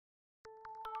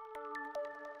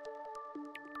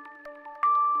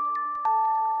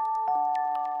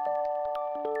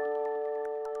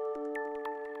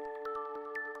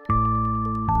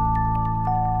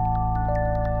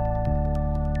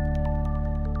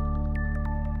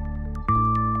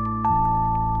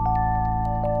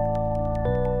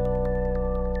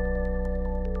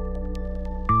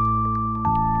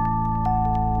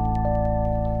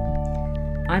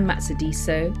I'm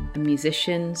Matsadiso, a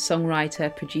musician,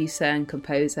 songwriter, producer and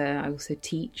composer. I also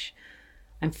teach.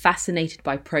 I'm fascinated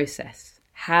by process,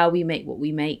 how we make what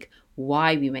we make,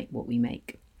 why we make what we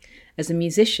make. As a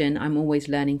musician, I'm always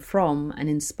learning from and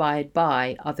inspired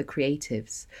by other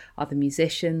creatives, other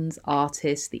musicians,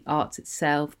 artists, the arts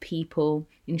itself, people,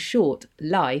 in short,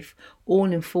 life, all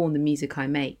inform the music I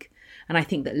make. And I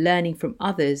think that learning from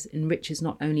others enriches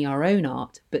not only our own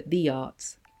art, but the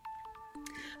arts.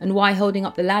 And why holding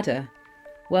up the ladder?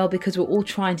 Well, because we're all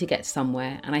trying to get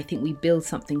somewhere, and I think we build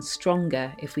something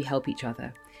stronger if we help each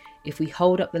other, if we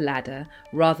hold up the ladder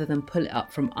rather than pull it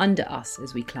up from under us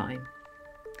as we climb.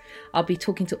 I'll be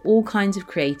talking to all kinds of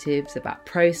creatives about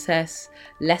process,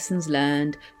 lessons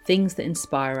learned, things that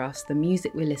inspire us, the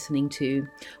music we're listening to,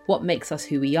 what makes us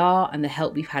who we are, and the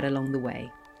help we've had along the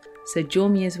way. So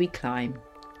join me as we climb,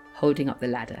 holding up the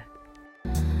ladder.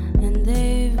 And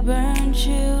they've burned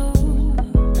you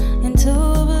into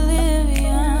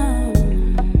oblivion,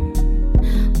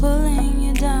 pulling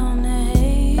you down to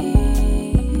hate.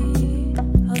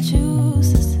 I'll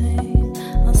choose to say,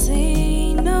 I'll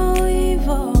see no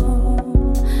evil,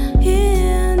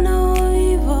 hear no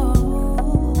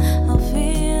evil, I'll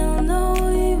feel no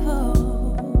evil,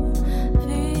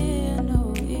 fear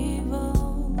no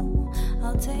evil,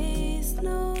 I'll taste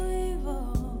no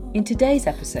evil. In today's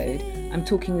episode, I'm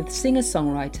talking with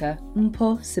singer-songwriter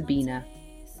Mpho Sabina.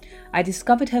 I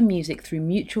discovered her music through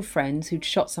mutual friends who'd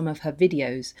shot some of her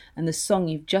videos and the song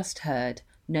you've just heard,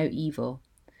 No Evil.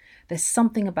 There's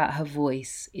something about her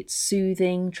voice. It's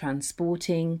soothing,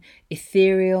 transporting,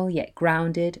 ethereal yet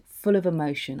grounded, full of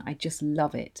emotion. I just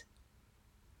love it.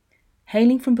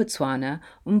 Hailing from Botswana,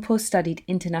 Mpho studied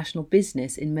international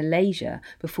business in Malaysia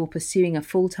before pursuing a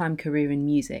full-time career in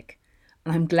music.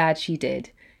 And I'm glad she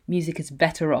did. Music is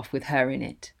better off with her in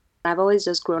it. I've always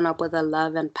just grown up with a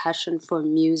love and passion for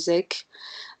music.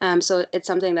 So it's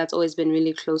something that's always been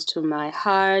really close to my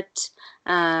heart.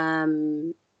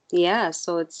 So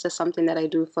it's just something that I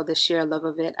do for the sheer love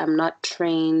of it. I'm not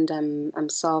trained, I'm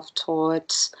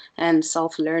self-taught and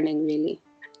self-learning, really.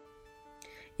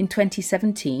 In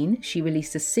 2017, she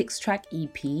released a 6-track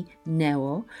EP,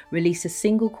 Neo, released a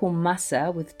single called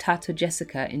Massa with Tato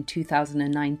Jessica in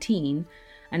 2019,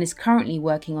 and is currently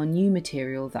working on new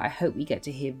material that I hope we get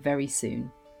to hear very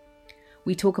soon.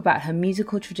 We talk about her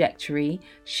musical trajectory,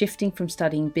 shifting from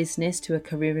studying business to a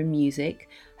career in music,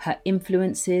 her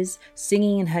influences,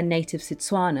 singing in her native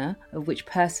Setswana, of which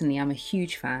personally I'm a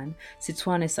huge fan.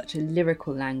 Setswana is such a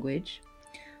lyrical language.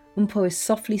 Mpho is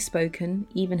softly spoken,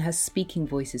 even her speaking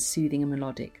voice is soothing and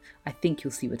melodic. I think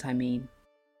you'll see what I mean.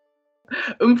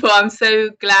 Mpho, I'm so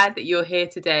glad that you're here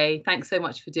today. Thanks so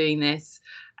much for doing this.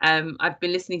 I've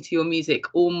been listening to your music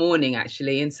all morning,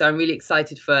 actually, and so I'm really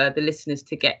excited for the listeners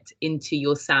to get into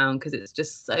your sound because it's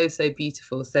just so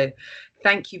beautiful. So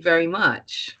thank you very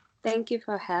much. Thank you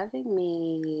for having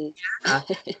me. Yeah.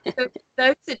 So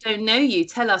those that don't know you,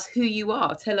 tell us who you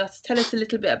are. Tell us a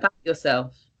little bit about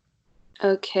yourself.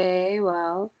 Okay,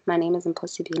 well, my name is Mpho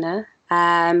Sabina.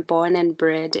 I'm born and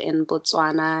bred in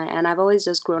Botswana, and I've always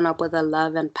just grown up with a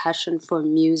love and passion for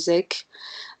music.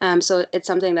 So it's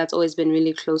something that's always been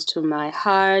really close to my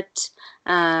heart.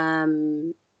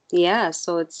 So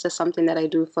it's just something that I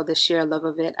do for the sheer love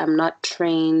of it. I'm not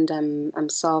trained, I'm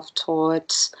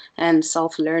self-taught and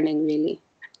self-learning, really.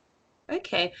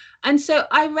 Okay. And so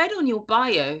I read on your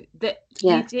bio that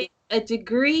you did a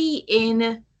degree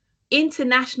in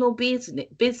international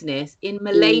business in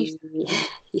Malaysia.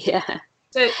 Yeah.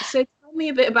 So tell me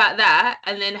a bit about that,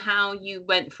 and then how you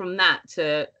went from that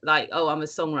to like, oh, I'm a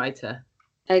songwriter.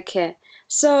 Okay.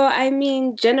 So, I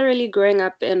mean, generally growing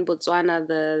up in Botswana,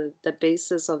 the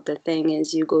basis of the thing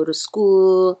is you go to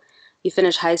school, you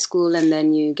finish high school, and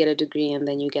then you get a degree, and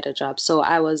then you get a job. So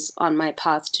I was on my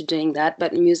path to doing that,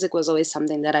 but music was always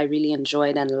something that I really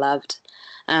enjoyed and loved,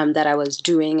 that I was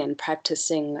doing and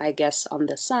practicing, I guess, on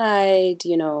the side,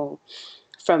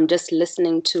 from just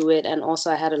listening to it. And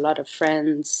also I had a lot of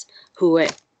friends who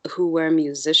were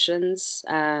musicians.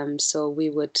 So we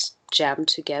would jam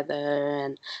together,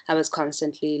 and I was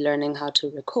constantly learning how to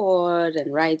record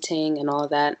and writing and all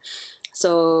that.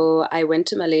 So I went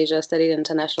to Malaysia, studied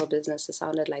international business. It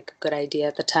sounded like a good idea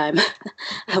at the time.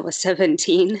 I was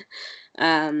 17.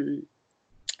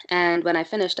 And when I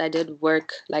finished, I did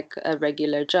work like a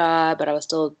regular job, but I was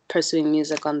still pursuing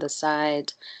music on the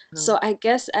side. So I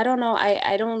guess, I don't know,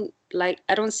 I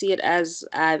don't see it as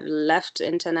I've left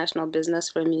international business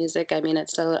for music. I mean,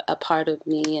 it's still a part of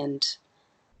me, and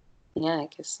yeah, I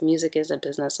guess music is a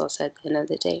business also at the end of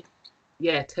the day.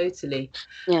 Yeah, totally.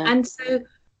 Yeah. And so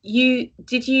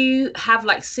did you have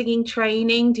like singing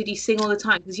training? Did you sing all the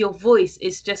time? Because your voice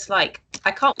is just like,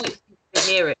 I can't wait to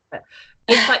hear it. But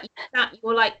it's like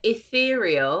you're like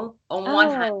ethereal on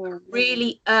one hand, Oh,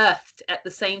 really earthed at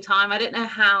the same time. I don't know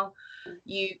how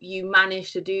you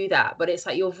managed to do that, but it's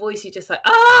like your voice, you're just like,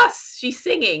 she's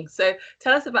singing. So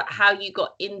tell us about how you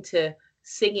got into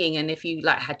singing, and if you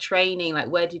like had training, like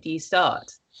where did you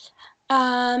start?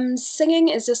 singing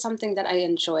is just something that I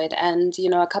enjoyed, and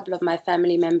a couple of my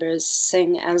family members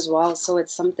sing as well. So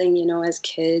it's something, as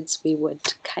kids we would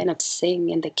kind of sing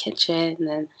in the kitchen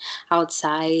and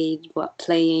outside,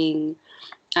 playing.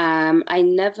 I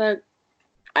never.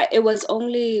 It was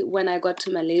only when I got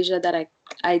to Malaysia that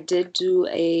I did do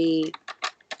I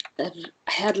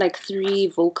had like 3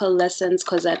 vocal lessons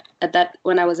because at that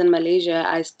when I was in Malaysia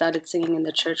I started singing in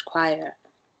the church choir.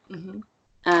 Mm-hmm.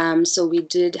 So we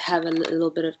did have a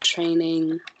little bit of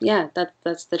training. Yeah,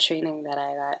 that's the training that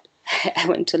I got. I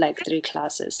went to like 3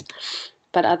 classes,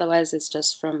 but otherwise it's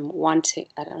just from wanting.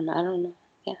 I don't know.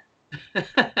 Yeah.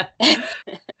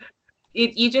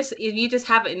 You just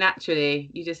have it naturally.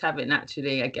 You just have it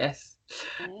naturally, I guess.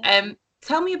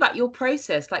 Tell me about your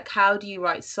process. Like, how do you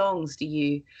write songs? Do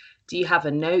you have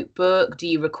a notebook? Do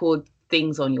you record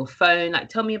things on your phone? Like,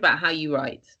 tell me about how you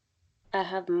write. I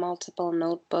have multiple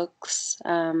notebooks.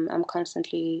 I'm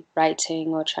constantly writing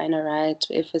or trying to write.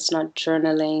 If it's not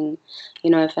journaling,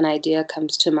 if an idea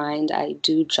comes to mind, I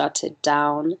do jot it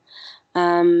down.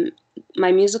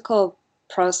 My musical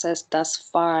process thus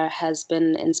far has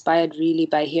been inspired really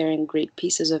by hearing great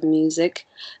pieces of music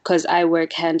because I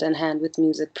work hand in hand with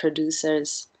music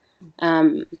producers.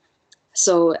 Um,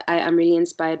 so I'm really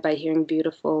inspired by hearing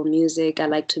beautiful music. I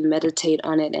like to meditate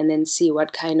on it and then see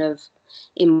what kind of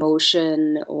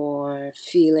emotion or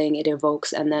feeling it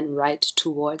evokes and then write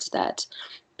towards that.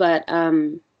 But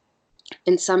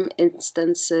in some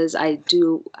instances I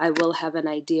will have an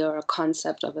idea or a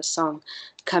concept of a song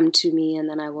come to me and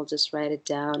then I will just write it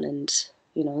down and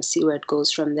see where it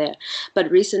goes from there. But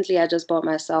recently I just bought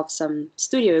myself some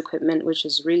studio equipment, which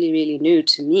is really, really new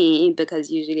to me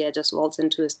because usually I just waltz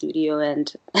into a studio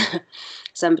and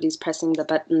somebody's pressing the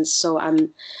buttons. So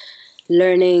I'm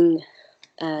learning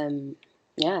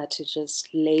to just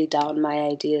lay down my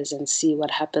ideas and see what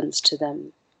happens to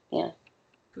them. Yeah.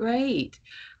 Great.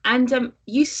 And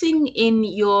you sing in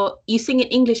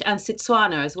English and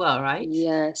Setswana as well, right?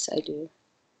 Yes, I do.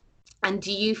 And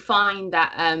do you find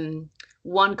that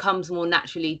one comes more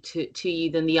naturally to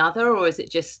you than the other, or is it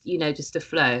just a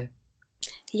flow?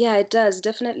 Yeah, it does.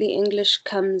 Definitely English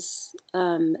comes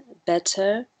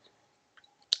better.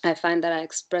 I find that I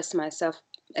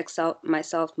excel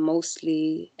myself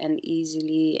mostly and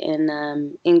easily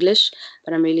in English,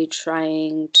 but I'm really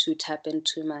trying to tap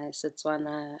into my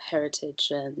Setswana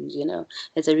heritage, and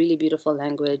it's a really beautiful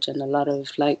language and a lot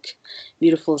of like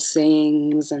beautiful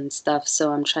sayings and stuff.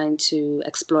 So I'm trying to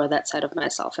explore that side of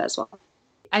myself as well.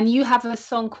 And you have a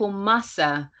song called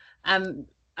Masa, um,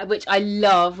 which I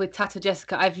love with Tata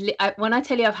Jessica. When I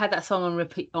tell you I've had that song on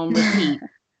repeat, on repeat.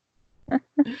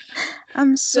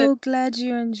 I'm So, so glad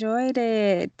you enjoyed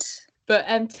it.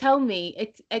 but tell me,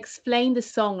 explain the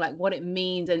song, like what it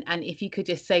means, and if you could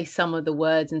just say some of the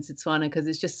words in Setswana because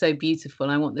it's just so beautiful.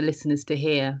 I want the listeners to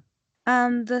hear.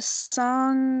 The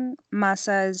song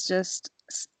Masa is just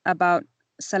about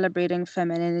celebrating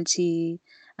femininity,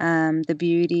 the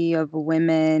beauty of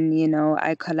women.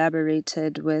 I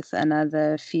collaborated with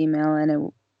another female,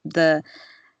 and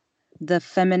the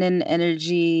feminine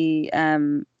energy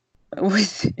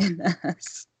within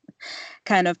us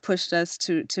kind of pushed us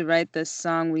to write this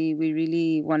song. We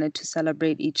really wanted to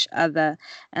celebrate each other.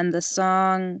 And the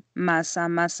song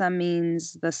Masa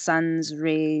means the sun's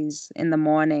rays in the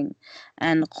morning.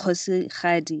 And Khosi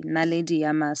Khadi, Naledi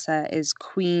ya Masa, is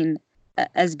queen,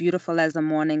 as beautiful as the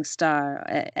morning star,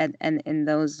 and in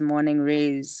those morning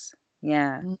rays.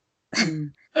 Yeah.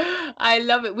 I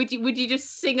love it. Would you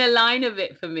just sing a line of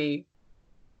it for me?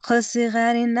 Khosi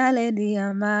Khadi, Naledi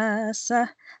ya Masa.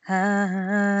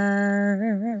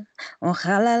 O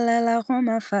galalela go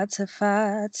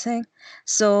mafatshefatshe.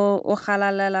 So o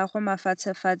galalela go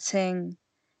mafatshefatsheng.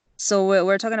 So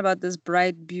we're talking about this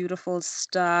bright, beautiful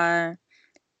star,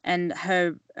 and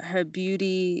her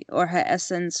beauty or her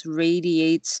essence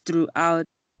radiates throughout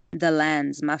the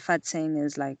lands. Mafatsheng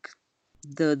is like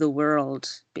the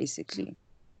world, basically.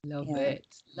 Love Yeah. it.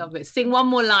 Love it. Sing one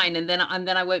more line and then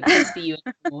I won't pester you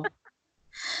anymore.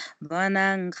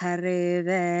 Bonang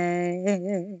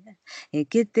kharebe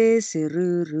ekete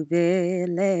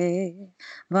serurubele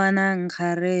bonang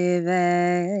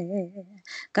kharebe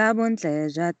ka bontle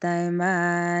jwa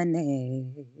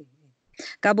taemane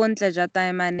Kabontle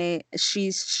Jataimane,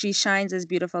 she shines as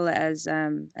beautiful as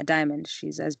a diamond.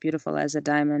 She's as beautiful as a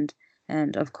diamond.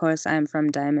 And of course, I'm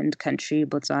from diamond country,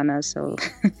 Botswana, so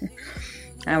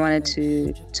I wanted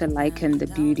to liken the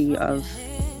beauty of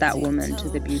that woman to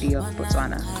the beauty of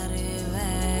Botswana.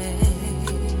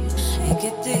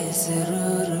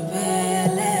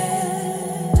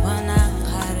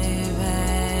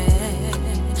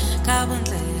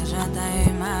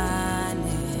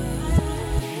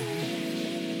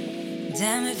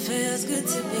 Damn, it feels good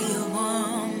to be a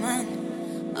woman.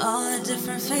 All the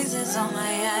different phases on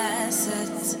my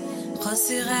assets.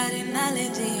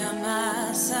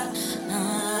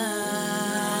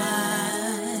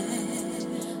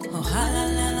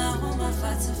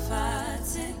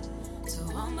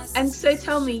 And so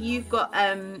tell me, you've got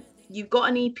an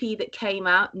EP that came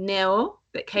out, Neo,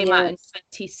 that came out in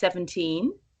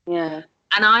 2017. Yeah.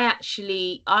 And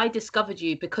I discovered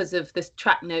you because of this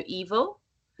track No Evil.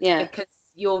 Yeah. Because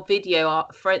your video,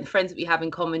 friends that we have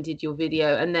in common did your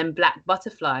video, and then Black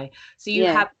Butterfly. So you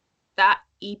have that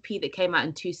EP that came out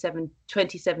in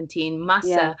 2017, Massa.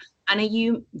 Yeah. And are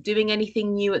you doing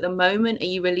anything new at the moment? Are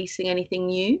you releasing anything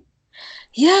new?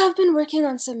 Yeah, I've been working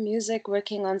on some music,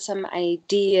 working on some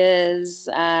ideas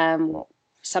that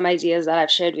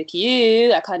I've shared with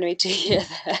you. I can't wait to hear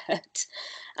that.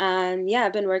 Yeah,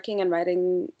 I've been working and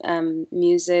writing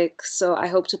music, so I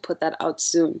hope to put that out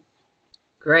soon.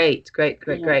 Great.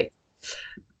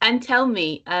 And tell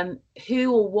me,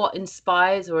 who or what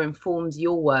inspires or informs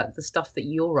your work, the stuff that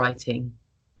you're writing?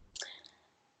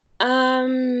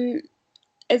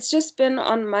 It's just been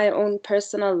on my own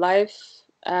personal life,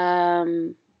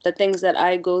 the things that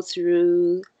I go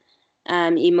through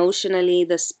emotionally,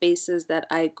 the spaces that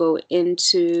I go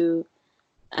into.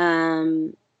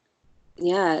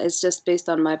 Yeah, it's just based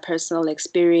on my personal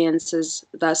experiences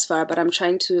thus far, but I'm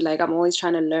always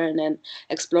trying to learn and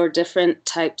explore different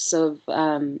types of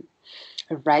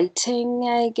writing,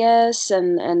 I guess,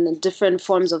 and different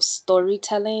forms of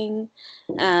storytelling.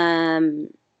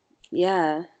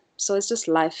 Yeah, so it's just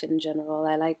life in general.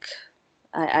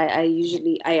 I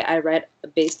usually write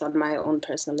based on my own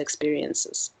personal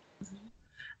experiences.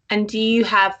 And do you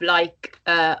have like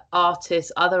other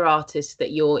artists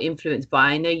that you're influenced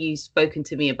by? I know you've spoken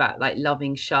to me about like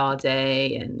loving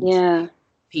Sade and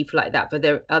people like that, but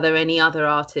are there any other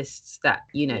artists that,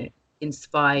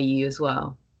 inspire you as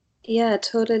well? Yeah,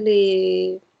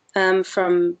 totally.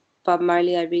 From Bob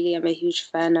Marley, I really am a huge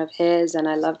fan of his, and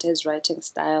I loved his writing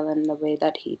style and the way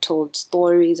that he told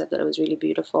stories. I thought it was really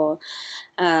beautiful.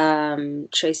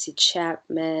 Tracy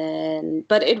Chapman,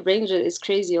 but it ranges. It's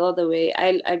crazy all the way.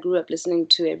 I grew up listening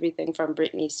to everything from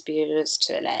Britney Spears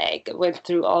to went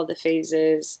through all the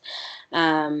phases.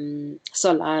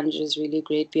 Solange is really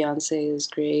great. Beyonce is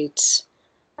great.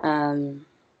 Yeah,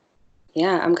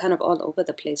 I'm kind of all over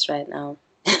the place right now,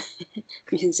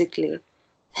 musically.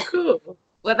 Cool.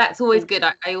 Well, that's always good.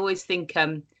 I always think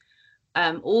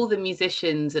all the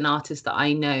musicians and artists that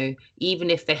I know,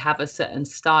 even if they have a certain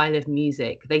style of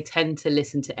music, they tend to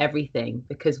listen to everything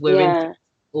because we're into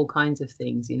all kinds of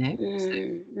things,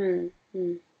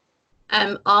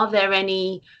 Are there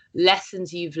any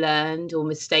lessons you've learned or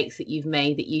mistakes that you've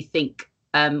made that you think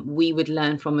we would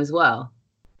learn from as well?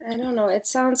 I don't know. It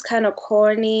sounds kind of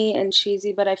corny and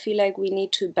cheesy, but I feel like we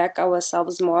need to back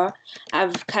ourselves more.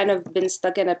 I've kind of been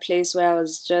stuck in a place where I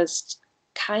was just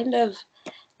kind of,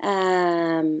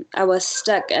 I was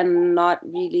stuck and not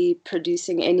really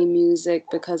producing any music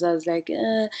because I was like,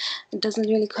 it doesn't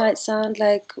really quite sound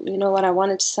like, what I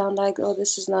want it to sound like. Oh,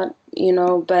 this is not,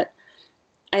 but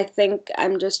I think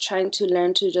I'm just trying to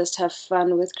learn to just have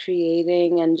fun with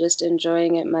creating and just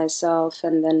enjoying it myself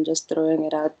and then just throwing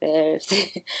it out there.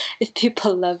 If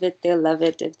people love it, they'll love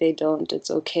it. If they don't,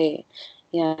 it's okay.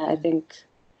 Yeah, I think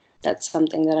that's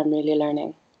something that I'm really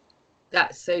learning.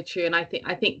 That's so true. And I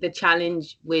think the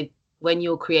challenge with when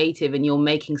you're creative and you're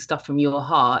making stuff from your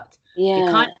heart, you're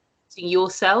kind of putting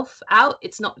yourself out.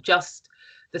 It's not just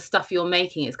the stuff you're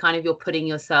making. It's kind of you're putting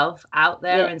yourself out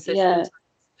there. And so sometimes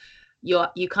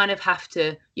you kind of have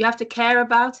to care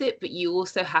about it, but you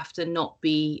also have to not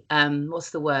be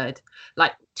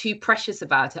like too precious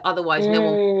about it, otherwise no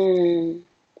one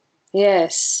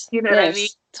yes what I mean,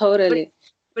 totally.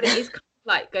 But it is kind of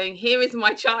like going, here is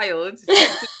my child,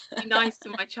 be nice to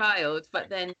my child. But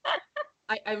then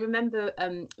I remember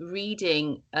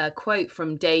reading a quote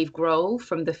from Dave Grohl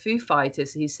from the Foo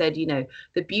Fighters, who said, the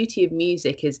beauty of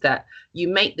music is that you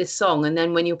make this song and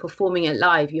then when you're performing it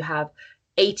live, you have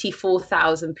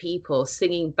 84,000 people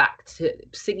singing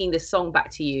this song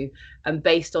back to you and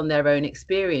based on their own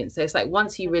experience. So it's like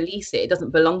once you release it, it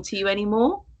doesn't belong to you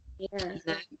anymore.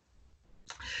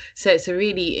 So it's a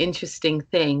really interesting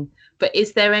thing. But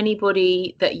is there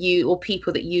anybody that you or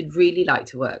people that you'd really like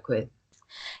to work with?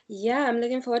 Yeah, I'm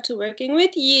looking forward to working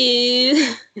with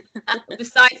you.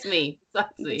 Besides me.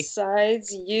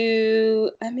 Besides you,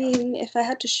 I mean, if I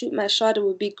had to shoot my shot, it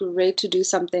would be great to do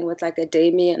something with like a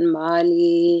Damian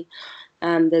Marley.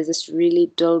 There's this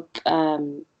really dope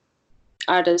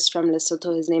artist from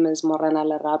Lesotho. His name is Morana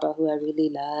Laraba, who I really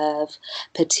love.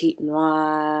 Petite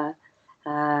Noir.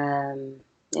 Yeah,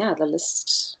 the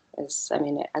list is, I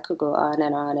mean, I could go on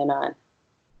and on and on.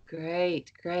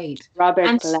 Great. Robert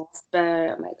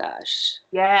Glasper, oh my gosh.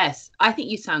 Yes, I think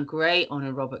you sound great on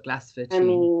a Robert Glasper tune. I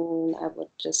mean, I would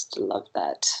just love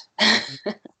that.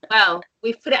 Well,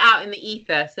 we've put it out in the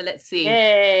ether, so let's see.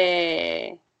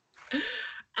 Yay!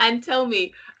 And tell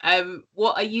me,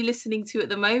 what are you listening to at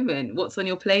the moment? What's on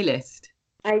your playlist?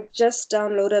 I just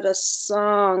downloaded a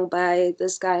song by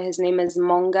this guy. His name is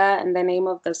Monga, and the name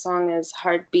of the song is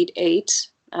Heartbeat 8.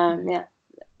 Yeah,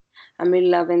 I'm really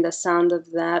loving the sound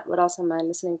of that. What else am I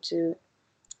listening to?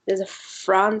 There's a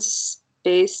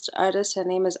France-based artist. Her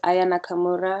name is Aya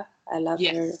Nakamura. I love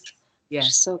her. Yeah.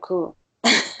 She's so cool.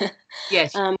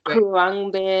 Yes.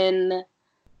 Khruangbin.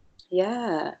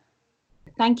 Yeah.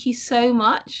 Thank you so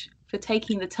much for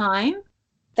taking the time.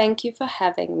 Thank you for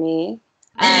having me.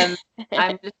 I'm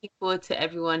looking forward to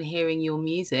everyone hearing your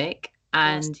music.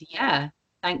 And yeah,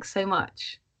 thanks so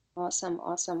much. Awesome.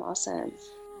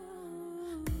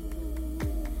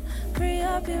 Free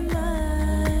up your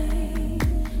mind,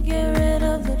 get rid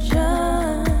of the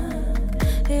junk.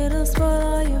 It'll spoil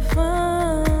all your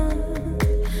fun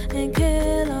and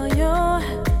kill all your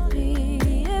happy.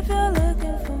 If you're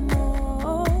looking for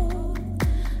more,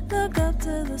 look up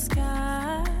to the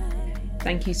sky.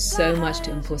 Thank you so much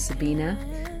to Mpho Sabina.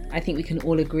 I think we can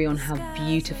all agree on how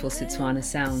beautiful Setswana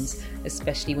sounds,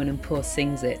 especially when Mpho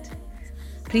sings it.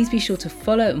 Please be sure to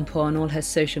follow Mpho on all her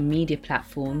social media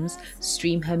platforms,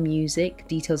 stream her music,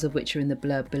 details of which are in the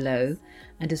blurb below.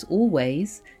 And as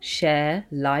always, share,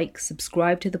 like,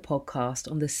 subscribe to the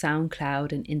podcast on the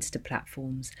SoundCloud and Insta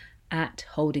platforms at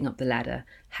Holding Up the Ladder,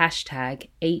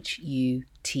 #HUTL.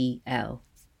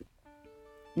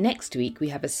 Next week, we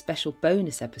have a special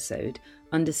bonus episode,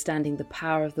 Understanding the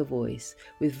Power of the Voice,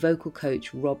 with vocal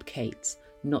coach Rob Cates,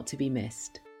 not to be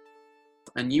missed.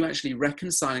 And you actually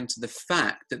reconciling to the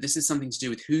fact that this is something to do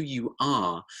with who you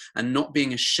are and not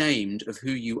being ashamed of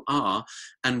who you are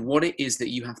and what it is that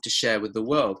you have to share with the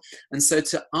world. And so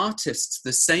to artists,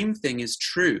 the same thing is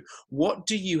true. What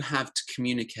do you have to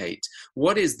communicate?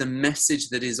 What is the message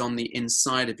that is on the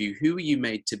inside of you? Who are you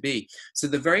made to be? So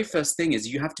the very first thing is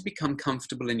you have to become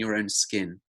comfortable in your own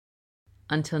skin.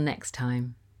 Until next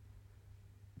time.